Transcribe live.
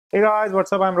Hey guys,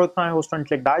 what's up? I'm Rohit Khurana, host on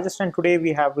Intellect Digest, and today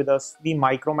we have with us the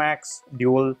Micromax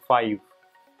Dual 5.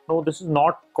 No, this is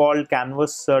not called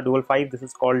Canvas Dual 5, this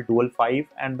is called Dual 5,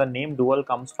 and the name Dual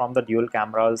comes from the dual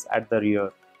cameras at the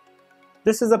rear.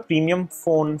 This is a premium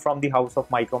phone from the house of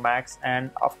Micromax,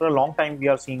 and after a long time, we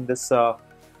are seeing this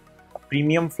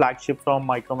premium flagship from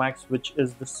Micromax, which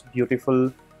is this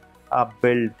beautiful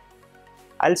build.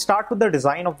 I'll start with the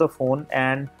design of the phone,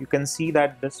 and you can see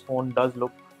that this phone does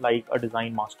look like a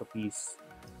design masterpiece.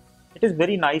 It is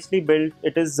very nicely built.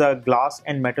 It is a glass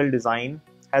and metal design,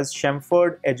 has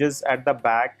chamfered edges at the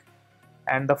back,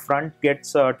 and the front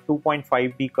gets a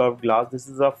 2.5D curved glass. This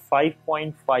is a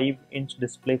 5.5-inch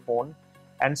display phone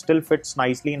and still fits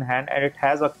nicely in hand, and it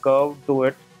has a curve to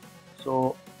it,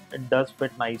 so it does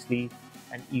fit nicely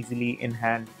and easily in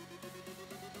hand.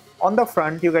 On the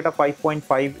front, you get a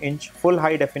 5.5-inch full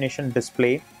high definition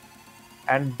display,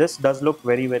 and this does look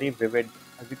very vivid.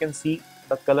 As you can see,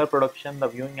 the color production, the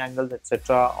viewing angles,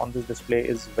 etc. on this display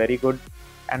is very good,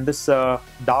 and this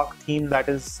dark theme that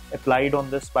is applied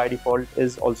on this by default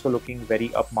is also looking very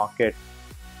upmarket.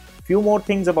 Few more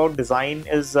things about design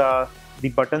is the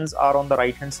buttons are on the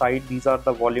right hand side. These are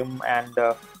the volume and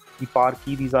the power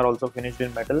key. These are also finished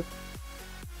in metal.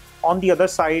 On the other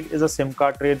side is a SIM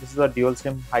card tray. This is a dual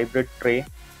SIM hybrid tray,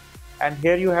 and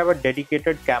here you have a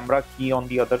dedicated camera key on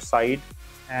the other side,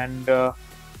 and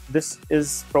this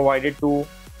is provided to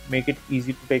make it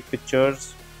easy to take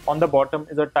pictures. On the bottom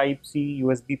is a Type-C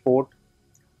USB port,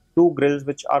 two grills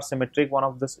which are symmetric. One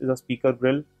of this is a speaker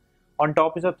grill. On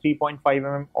top is a 3.5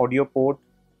 mm audio port,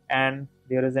 and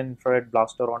there is an infrared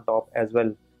blaster on top as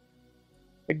well.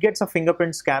 It gets a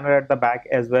fingerprint scanner at the back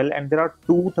as well, and there are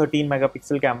two 13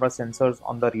 megapixel camera sensors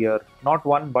on the rear. Not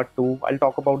one but two. I'll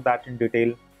talk about that in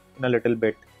detail in a little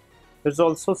bit. There's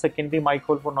also secondary mic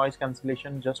hole for noise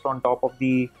cancellation just on top of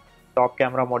the top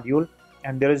camera module,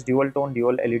 and there is dual tone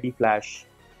dual LED flash.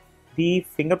 The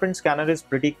fingerprint scanner is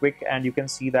pretty quick, and you can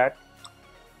see that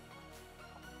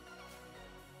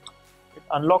it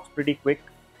unlocks pretty quick.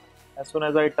 As soon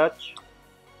as I touch,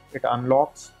 it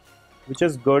unlocks, which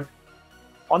is good.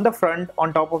 On the front,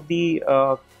 on top of the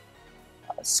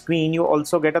screen, you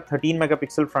also get a 13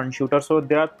 megapixel front shooter. So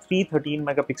there are three 13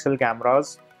 megapixel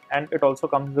cameras, and it also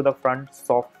comes with a front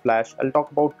soft flash. I'll talk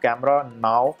about camera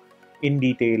now in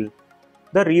detail.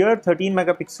 The rear 13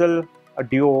 megapixel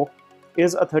duo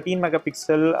is a 13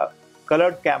 megapixel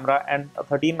colored camera and a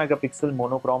 13 megapixel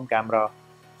monochrome camera.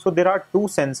 So there are two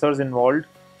sensors involved,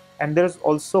 and there is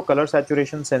also color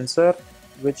saturation sensor,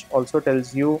 which also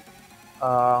tells you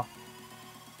how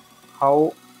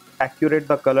accurate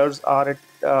the colors are. It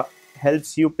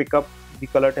helps you pick up the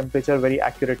color temperature very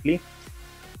accurately.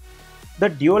 The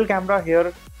dual camera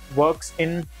here works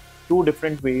in two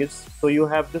different ways. So you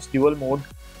have this dual mode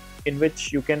in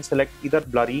which you can select either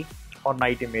blurry or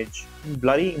night image. In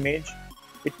blurry image,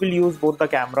 it will use both the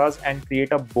cameras and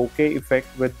create a bokeh effect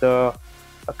with a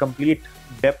complete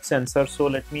depth sensor. So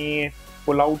let me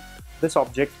pull out this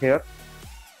object here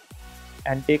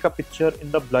and take a picture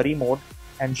in the blurry mode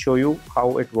and show you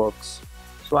how it works.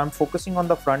 So I'm focusing on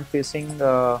the front facing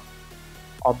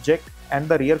object, and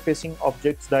the rear facing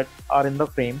objects that are in the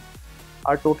frame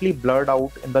are totally blurred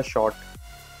out in the shot.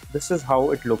 This is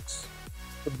how it looks.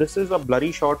 So this is a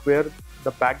blurry shot where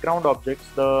the background objects,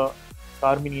 the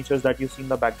car miniatures that you see in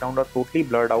the background, are totally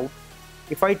blurred out.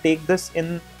 If I take this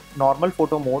in normal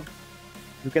photo mode,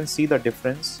 you can see the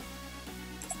difference.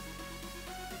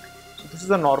 This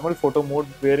is a normal photo mode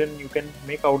wherein you can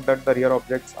make out that the rear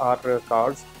objects are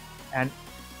cars, and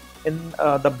in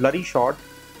the blurry shot,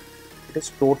 it is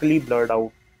totally blurred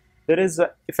out. There is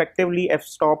effectively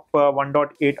f-stop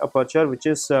 1.8 aperture, which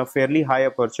is fairly high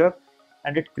aperture,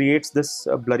 and it creates this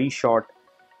blurry shot.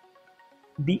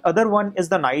 The other one is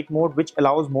the night mode, which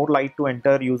allows more light to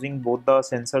enter using both the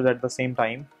sensors at the same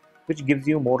time, which gives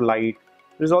you more light.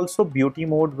 There is also beauty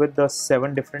mode with the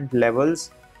 7 different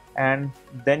levels, and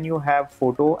then you have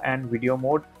photo and video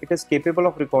mode. It is capable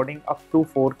of recording up to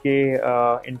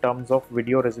 4K in terms of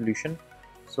video resolution.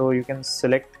 So you can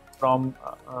select from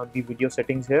the video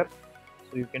settings here.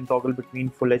 So you can toggle between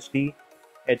Full HD,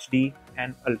 HD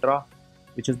and Ultra,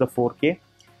 which is the 4K.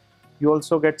 You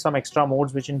also get some extra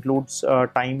modes, which includes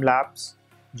time lapse,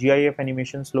 GIF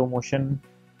animation, slow motion,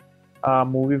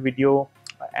 movie video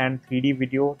and 3D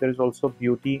video. There is also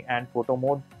beauty and photo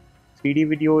mode. 3D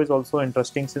video is also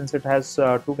interesting since it has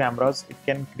two cameras. It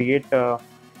can create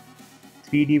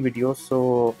 3D videos,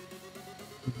 so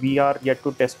we are yet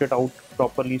to test it out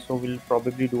properly, so we'll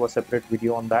probably do a separate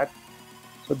video on that.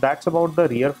 So that's about the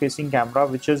rear facing camera,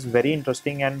 which is very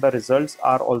interesting, and the results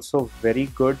are also very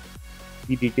good.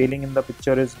 The detailing in the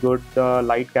picture is good, the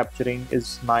light capturing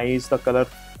is nice, the color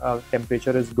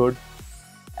temperature is good,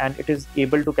 and it is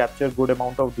able to capture good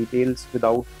amount of details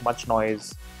without much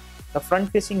noise. The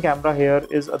front facing camera here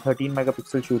is a 13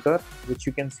 megapixel shooter, which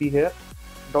you can see here.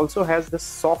 It also has this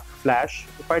soft flash.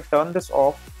 If I turn this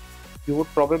off, you would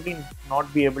probably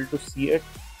not be able to see it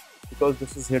because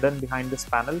this is hidden behind this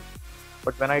panel,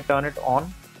 but when I turn it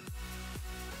on,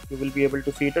 you will be able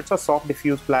to see it. It's a soft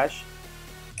diffuse flash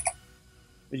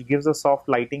which gives a soft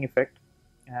lighting effect,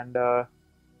 and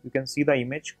you can see the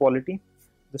image quality.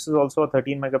 This is also a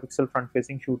 13 megapixel front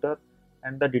facing shooter,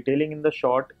 and the detailing in the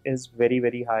shot is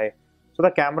very high. So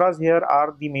the cameras here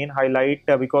are the main highlight,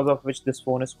 because of which this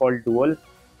phone is called dual,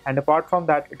 and apart from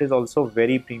that, it is also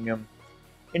very premium.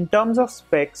 In terms of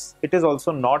specs, it is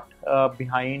also not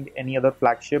behind any other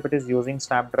flagship. It is using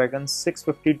Snapdragon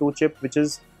 652 chip, which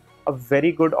is a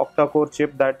very good octa-core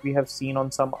chip that we have seen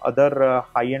on some other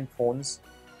high-end phones.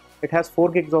 It has 4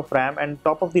 gigs of RAM, and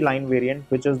top of the line variant,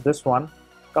 which is this one,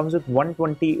 comes with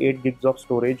 128 gigs of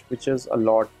storage, which is a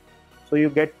lot. So you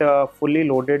get fully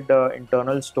loaded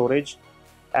internal storage.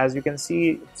 As you can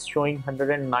see, it's showing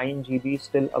 109 GB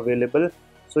still available.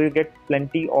 So you get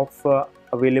plenty of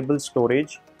available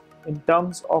storage. In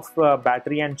terms of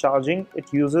battery and charging,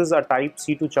 it uses a type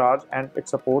C to charge, and it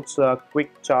supports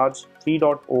quick charge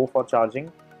 3.0 for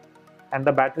charging. And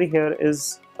the battery here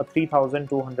is a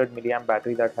 3200 milliamp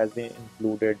battery that has been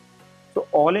included. So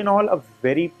all in all, a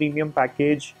very premium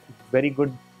package, very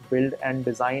good build and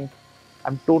design.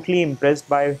 I'm totally impressed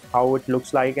by how it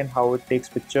looks like and how it takes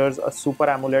pictures. A Super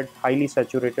AMOLED highly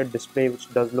saturated display,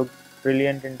 which does look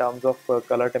brilliant in terms of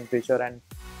color temperature and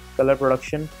color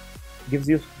production. Gives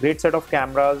you great set of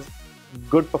cameras,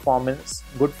 good performance,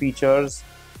 good features,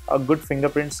 a good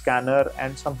fingerprint scanner,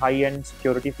 and some high-end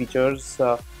security features.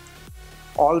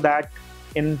 All that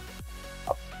in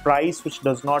a price which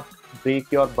does not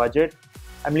break your budget.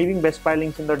 I'm leaving Best Buy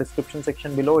links in the description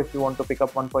section below if you want to pick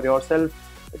up one for yourself.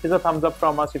 It is a thumbs up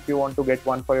from us if you want to get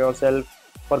one for yourself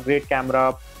for great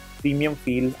camera, premium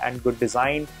feel, and good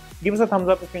design. Give us a thumbs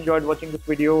up if you enjoyed watching this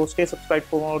video. Stay subscribed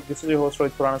for more. This is your host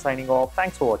Rohit Khurana signing off.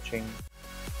 Thanks for watching.